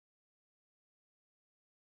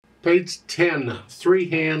Page 10, Three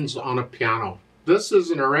Hands on a Piano. This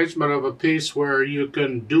is an arrangement of a piece where you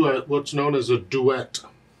can do what's known as a duet.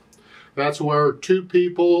 That's where two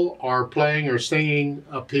people are playing or singing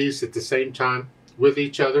a piece at the same time with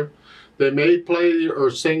each other. They may play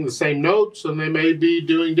or sing the same notes, and they may be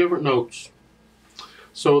doing different notes.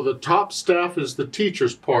 So the top staff is the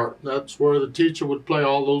teacher's part. That's where the teacher would play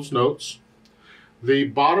all those notes. The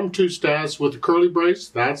bottom two staffs with the curly brace,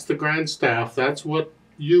 that's the grand staff. That's what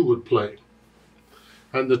you would play.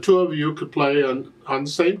 And the two of you could play on the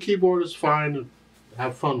same keyboard is fine and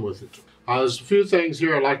have fun with it. There's a few things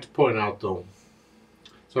here I'd like to point out though.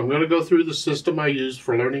 So I'm going to go through the system I use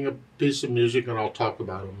for learning a piece of music, and I'll talk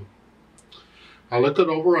about them. I look it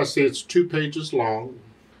over, I see it's 2 pages long.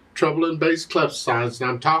 Treble and bass clef signs,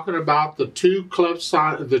 and I'm talking about the two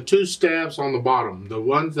stabs on the bottom, the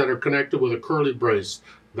ones that are connected with a curly brace.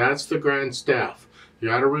 That's the grand staff. You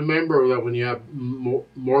got to remember that when you have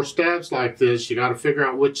more stabs like this, you got to figure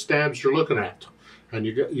out which stabs you're looking at. And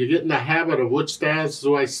you get in the habit of which stabs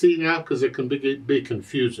do I see now, because it can be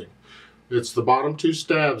confusing. It's the bottom 2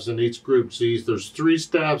 stabs in each group. See, there's 3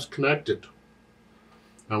 stabs connected.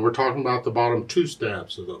 And we're talking about the bottom 2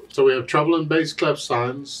 stabs of those. So we have treble and bass clef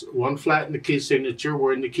signs, 1 flat in the key signature.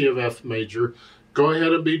 We're in the key of F major. Go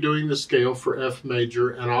ahead and be doing the scale for F major,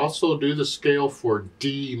 and also do the scale for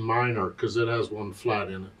D minor because it has 1 flat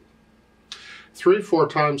in it. 3/4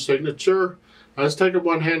 time signature. Let's take it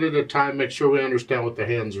one hand at a time, make sure we understand what the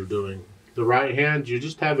hands are doing. The right hand, you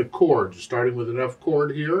just have a chord. You're starting with an F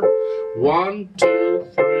chord here. 1, 2,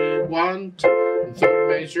 3, 1, 2, and third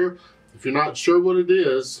measure. If you're not sure what it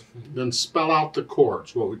is, then spell out the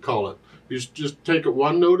chords, what we call it. You just take it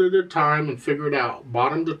one note at a time and figure it out,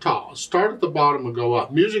 bottom to top. Start at the bottom and go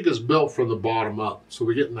up. Music is built from the bottom up, so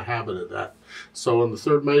we get in the habit of that. So in the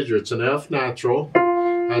third measure, it's an F natural,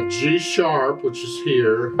 a G sharp, which is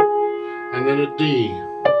here, and then a D,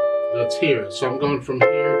 that's here. So I'm going from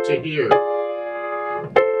here to here.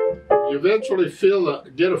 You eventually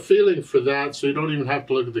get a feeling for that, so you don't even have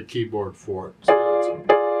to look at the keyboard for it. So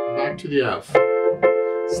back to the F.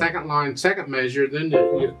 Second line, second measure, then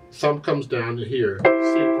your thumb comes down to here,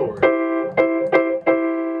 C chord.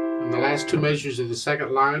 And the last 2 measures of the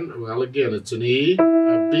second line, well, again, it's an E,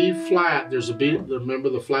 a B flat. There's a B, remember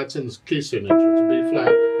the flat's in the key signature. It's a B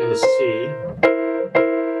flat and a C.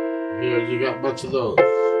 Here, you got a bunch of those.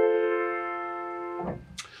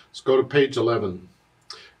 Let's go to page 11.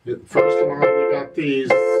 First line, you got these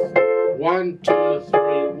 1, 2,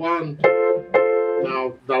 3, 1.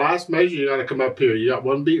 Now, the last measure, you got to come up here. You got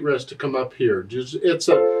 1 beat rest to come up here. It's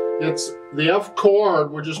the F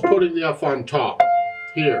chord. We're just putting the F on top.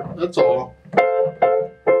 Here, that's all.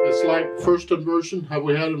 It's like first inversion. Have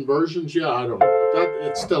we had inversions? Yeah, I don't know. But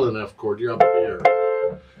it's still an F chord. You're up here.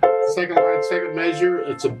 Second line, second measure.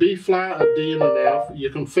 It's a B flat, a D, and an F.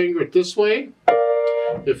 You can finger it this way.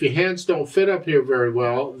 If your hands don't fit up here very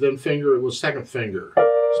well, then finger it with second finger.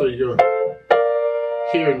 So you go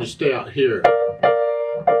here and you stay out here.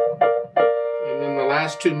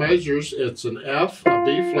 Last 2 measures, it's an F, a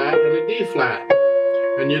B flat, and a D flat.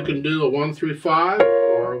 And you can do a 1, 3, 5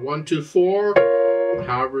 or a 1, 2, 4,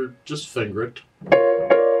 however, just finger it.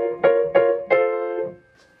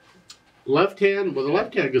 Left hand, well, the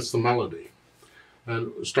left hand gets the melody.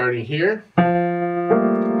 And starting here,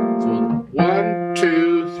 so 1,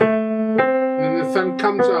 2, 3, and then the thumb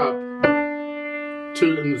comes up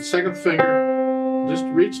to, and the second finger, just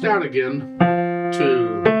reach down again,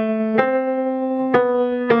 2.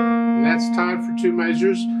 That's tied for 2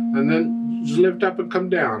 measures, and then just lift up and come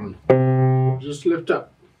down. Just lift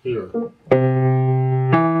up here.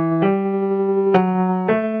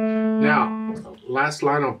 Now, last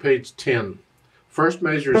line on page 10. First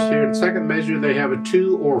measure is here, and second measure they have a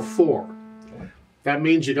 2 or 4. That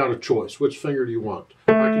means you got a choice. Which finger do you want?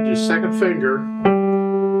 I could use second finger,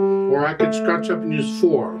 or I could scrunch up and use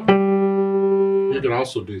 4. You can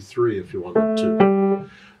also do 3 if you wanted to.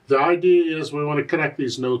 The idea is we want to connect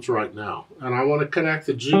these notes right now. And I want to connect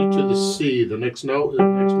the G to the C, the next note, the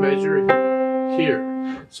next measure here.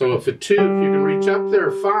 So if a 2, if you can reach up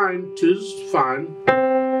there, fine. 2's fine.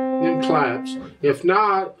 Then claps. If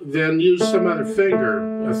not, then use some other finger.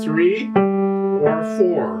 A 3 or a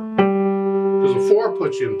 4. Because a 4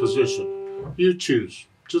 puts you in position. You choose.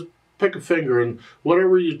 Just pick a finger, and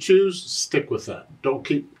whatever you choose, stick with that. Don't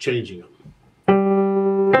keep changing them.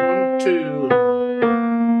 1, 2.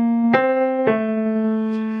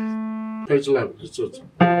 Page 11, it's 2.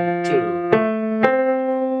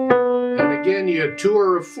 And again, you had 2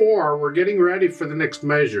 or a 4. We're getting ready for the next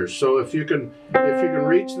measure. So if you can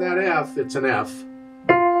reach that F, it's an F.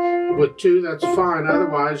 With 2, that's fine.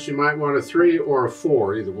 Otherwise, you might want a 3 or a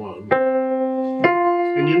 4, either one.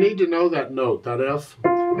 And you need to know that note, that F.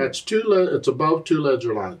 That's it's above 2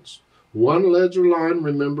 ledger lines. 1 ledger line,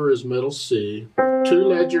 remember, is middle C. 2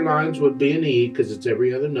 ledger lines would be an E because it's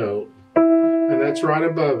every other note. And that's right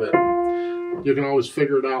above it. You can always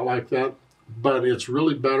figure it out like that. But it's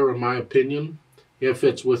really better, in my opinion, if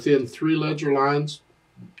it's within 3 ledger lines,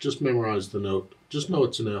 just memorize the note. Just know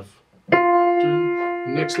it's an F.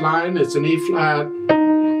 Next line, it's an E flat.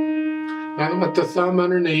 Now with the thumb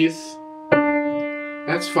underneath.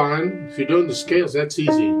 That's fine. If you're doing the scales, that's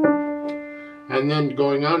easy. And then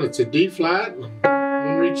going on, it's a D flat.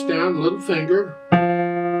 Then reach down, little finger.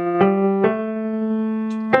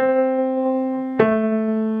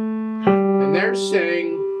 And they're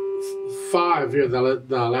saying 5 here,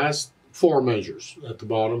 the last 4 measures at the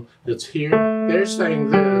bottom. It's here. They're saying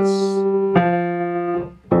this.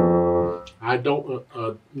 I don't,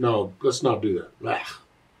 no, let's not do that. Blah.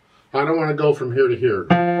 I don't want to go from here to here.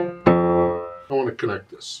 I want to connect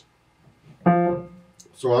this.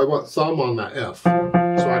 So I want thumb on that F, so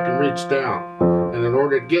I can reach down. And in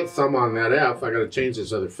order to get thumb on that F, I got to change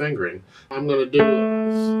this other fingering. I'm going to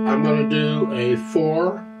do a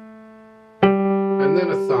 4 and then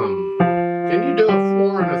a thumb. Can you do a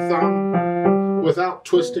 4 and a thumb without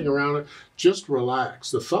twisting around it? Just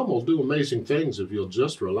relax. The thumb will do amazing things if you'll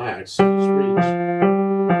just relax. Just reach.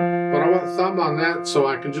 But I want thumb on that so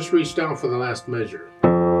I can just reach down for the last measure.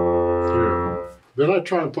 Here. Then I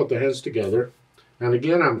try and put the hands together. And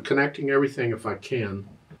again, I'm connecting everything if I can.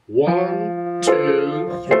 1, 2,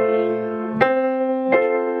 3.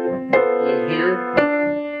 And here.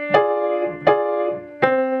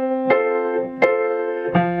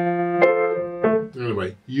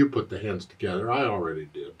 Anyway, you put the hands together. I already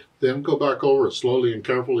did. Then go back over it slowly and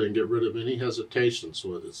carefully and get rid of any hesitation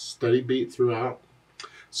so it's a steady beat throughout.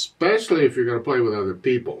 Especially if you're going to play with other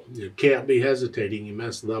people. You can't be hesitating. You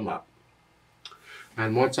mess them up.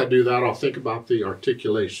 And once I do that, I'll think about the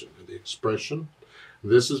articulation, the expression.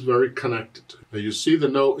 This is very connected. Now you see the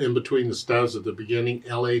note in between the staves at the beginning,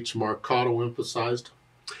 LH marcato emphasized.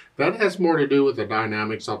 That has more to do with the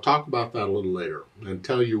dynamics. I'll talk about that a little later and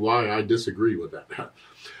tell you why I disagree with that.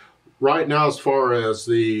 Right now, as far as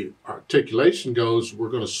the articulation goes, we're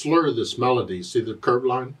going to slur this melody. See the curved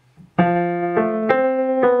line?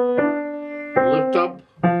 Lift up.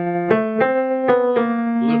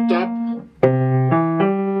 Lift up.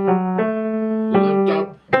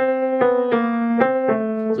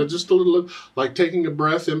 So just a little, like taking a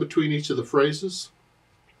breath in between each of the phrases.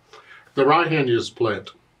 The right hand, you just play it.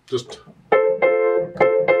 Just. Yeah.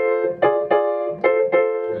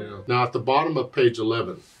 Now at the bottom of page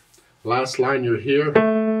 11, last line you're here,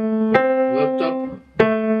 lift up.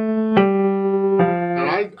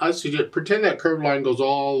 And I suggest, pretend that curved line goes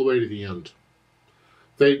all the way to the end.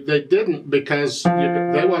 They didn't because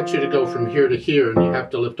they want you to go from here to here and you have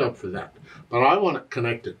to lift up for that. But I want it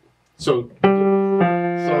connected. So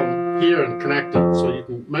thumb here and connect it so you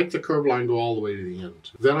can make the curved line go all the way to the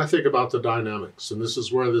end. Then I think about the dynamics, and this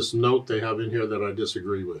is where this note they have in here that I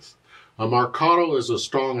disagree with. A marcato is a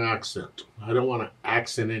strong accent. I don't want to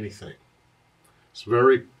accent anything. It's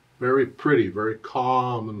very, very pretty, very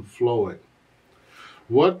calm and flowing.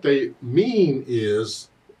 What they mean is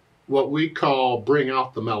what we call bring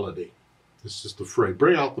out the melody. This is the phrase,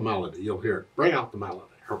 bring out the melody. You'll hear it, bring out the melody.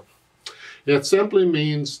 It simply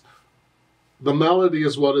means the melody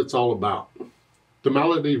is what it's all about. The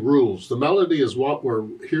melody rules. The melody is what we're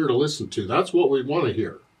here to listen to. That's what we want to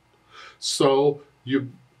hear. So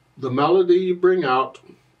the melody you bring out,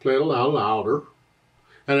 play it a little louder,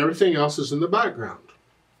 and everything else is in the background.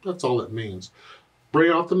 That's all it means.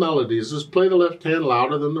 Bring out the melodies. Just play the left hand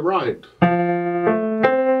louder than the right.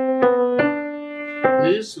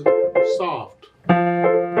 These soft.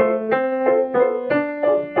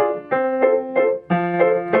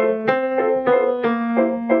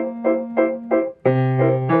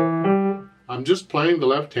 I'm just playing the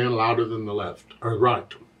left hand louder than the left, or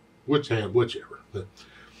right, which hand, whichever.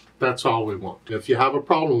 That's all we want. If you have a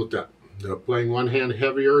problem with that, playing one hand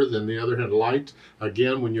heavier than the other hand light,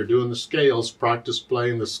 again, when you're doing the scales, practice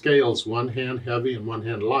playing the scales one hand heavy and one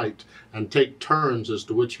hand light, and take turns as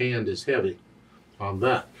to which hand is heavy on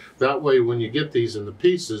that. That way, when you get these in the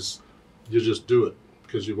pieces, you just do it,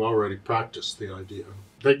 because you've already practiced the idea.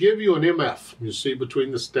 They give you an MF, you see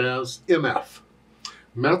between the staves, MF.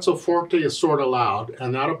 Mezzo forte is sort of loud,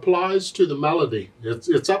 and that applies to the melody.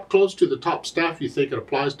 It's up close to the top staff. You think it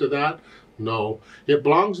applies to that? No. It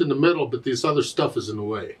belongs in the middle, but this other stuff is in the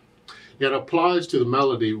way. It applies to the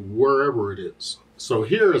melody wherever it is. So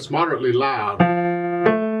here it's moderately loud.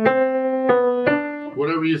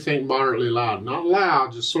 whatever you think moderately loud. Not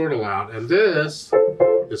loud, just sort of loud. And this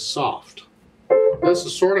is soft. This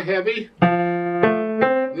is sort of heavy.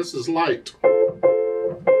 This is light.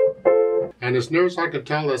 And as near as I can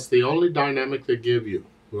tell, that's the only dynamic they give you.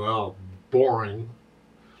 Well, boring.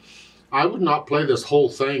 I would not play this whole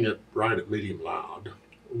thing right at medium loud.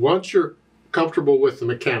 Once you're comfortable with the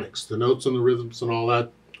mechanics, the notes and the rhythms and all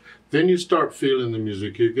that, then you start feeling the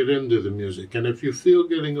music. You get into the music. And if you feel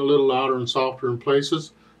getting a little louder and softer in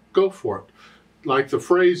places, go for it. Like the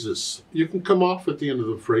phrases, you can come off at the end of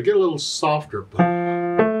the phrase, get a little softer. Down.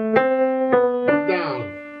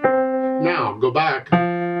 Now, go back.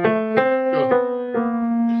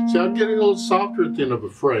 See, I'm getting a little softer at the end of a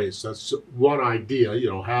phrase. That's one idea. You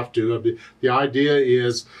don't have to. The idea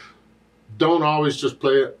is don't always just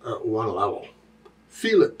play it at one level.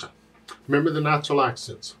 Feel it. Remember the natural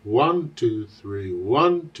accents. 1, 2, 3,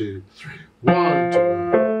 1, 2, 3, 1, 2.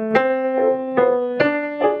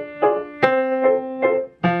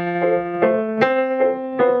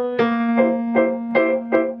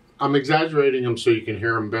 I'm exaggerating them so you can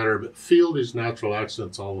hear them better, but feel these natural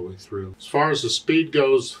accents all the way through. As far as the speed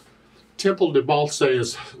goes, tempo di valse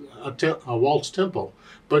is a waltz tempo.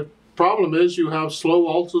 But problem is you have slow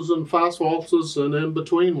waltzes and fast waltzes and in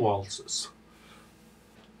between waltzes.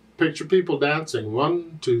 Picture people dancing.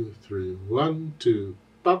 1, 2, 3, 1, 2.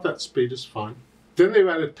 About that speed is fine. Then they've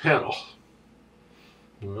added pedal.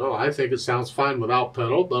 Well, I think it sounds fine without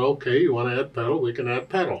pedal, but okay, you want to add pedal, we can add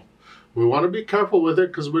pedal. We want to be careful with it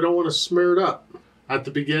because we don't want to smear it up. At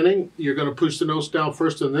the beginning, you're going to push the notes down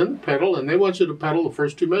first and then pedal, and they want you to pedal the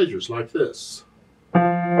first two measures like this.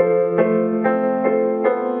 And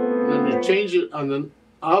then you change it and then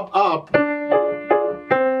up, up.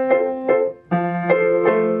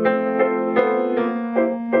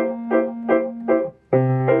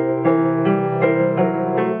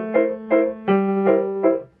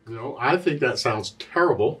 You know, I think that sounds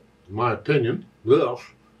terrible, in my opinion. Ugh.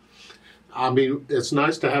 I mean, it's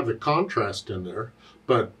nice to have the contrast in there,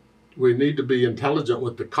 but we need to be intelligent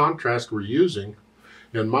with the contrast we're using.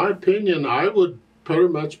 In my opinion, I would pretty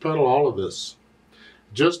much pedal all of this.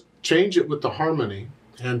 Just change it with the harmony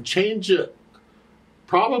and change it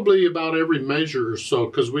probably about every measure or so,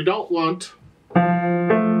 because we don't want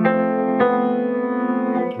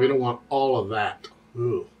all of that.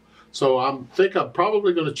 Ooh. So I think I'm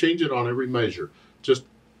probably going to change it on every measure. Just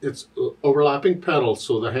it's overlapping pedals,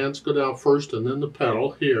 so the hands go down first and then the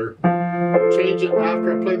pedal here. Change it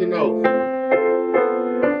after I play the note.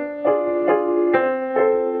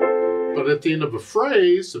 But at the end of a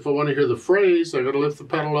phrase, if I want to hear the phrase, I got to lift the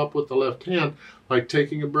pedal up with the left hand, like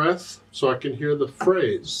taking a breath, so I can hear the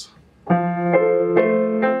phrase.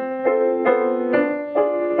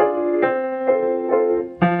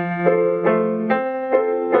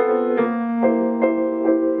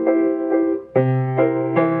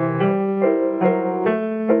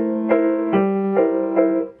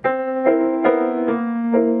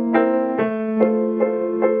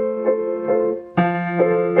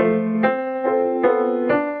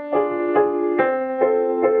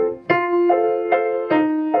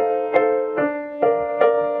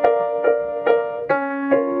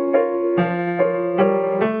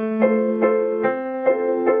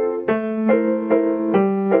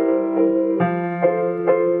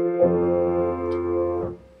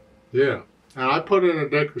 Yeah, and I put in a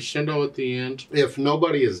decrescendo at the end. If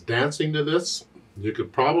nobody is dancing to this, you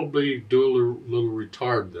could probably do a little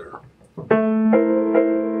retard there.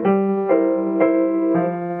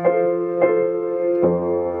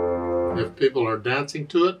 If people are dancing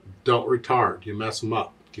to it, don't retard. You mess them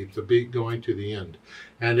up. Keep the beat going to the end.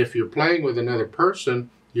 And if you're playing with another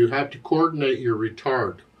person, you have to coordinate your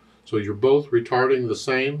retard. So you're both retarding the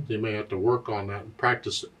same. You may have to work on that and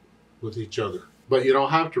practice it with each other. But you don't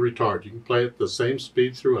have to retard. You can play at the same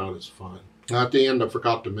speed throughout. It's fine. At the end, I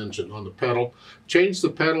forgot to mention on the pedal, change the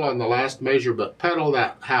pedal on the last measure, but pedal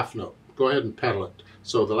that half note. Go ahead and pedal it.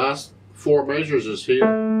 So the last 4 measures is here.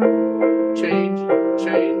 Change,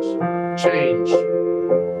 change, change.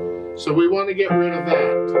 So we want to get rid of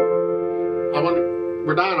that.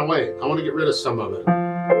 We're dying away. I want to get rid of some of it.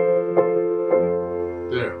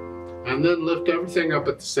 There. And then lift everything up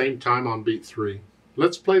at the same time on beat 3.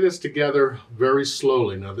 Let's play this together very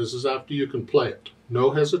slowly. Now this is after you can play it. No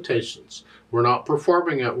hesitations. We're not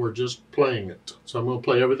performing it, we're just playing it. So I'm going to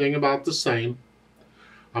play everything about the same.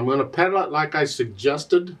 I'm going to pedal it like I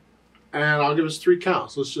suggested, and I'll give us 3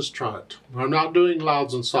 counts. Let's just try it. I'm not doing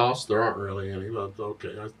louds and softs. There aren't really any, but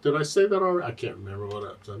okay. Did I say that already? I can't remember what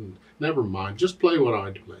I said. Never mind. Just play what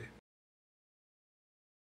I play.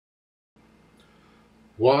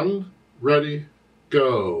 1, ready,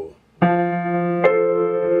 go.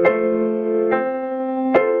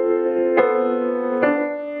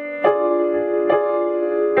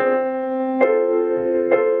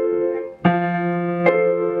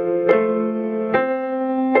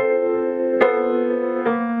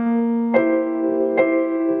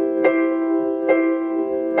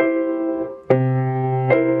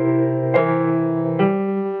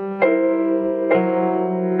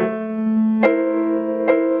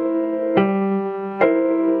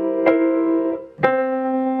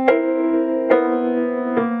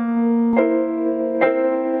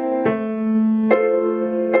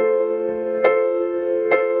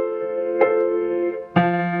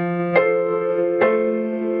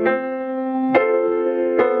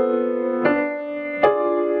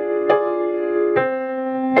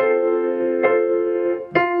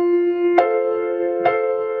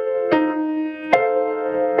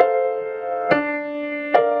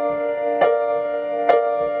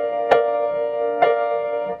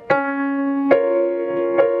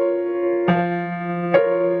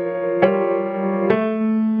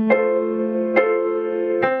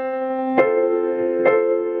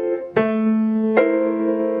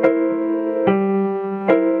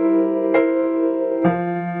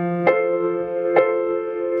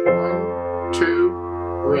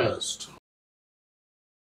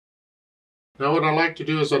 like to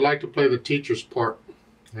do is I'd like to play the teacher's part,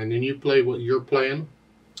 and then you play what you're playing.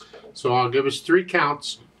 So I'll give us 3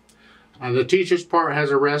 counts. The teacher's part has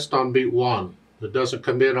a rest on beat 1. It doesn't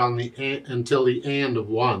commit on until the end of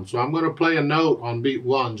 1. So I'm going to play a note on beat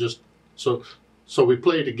 1 just so we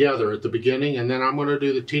play together at the beginning, and then I'm going to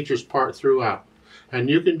do the teacher's part throughout. And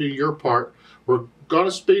you can do your part. We're going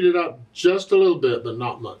to speed it up just a little bit, but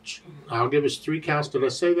not much. I'll give us 3 counts. Did I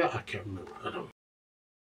say that? I can't remember. I don't.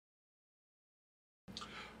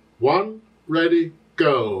 1, ready,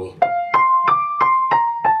 go.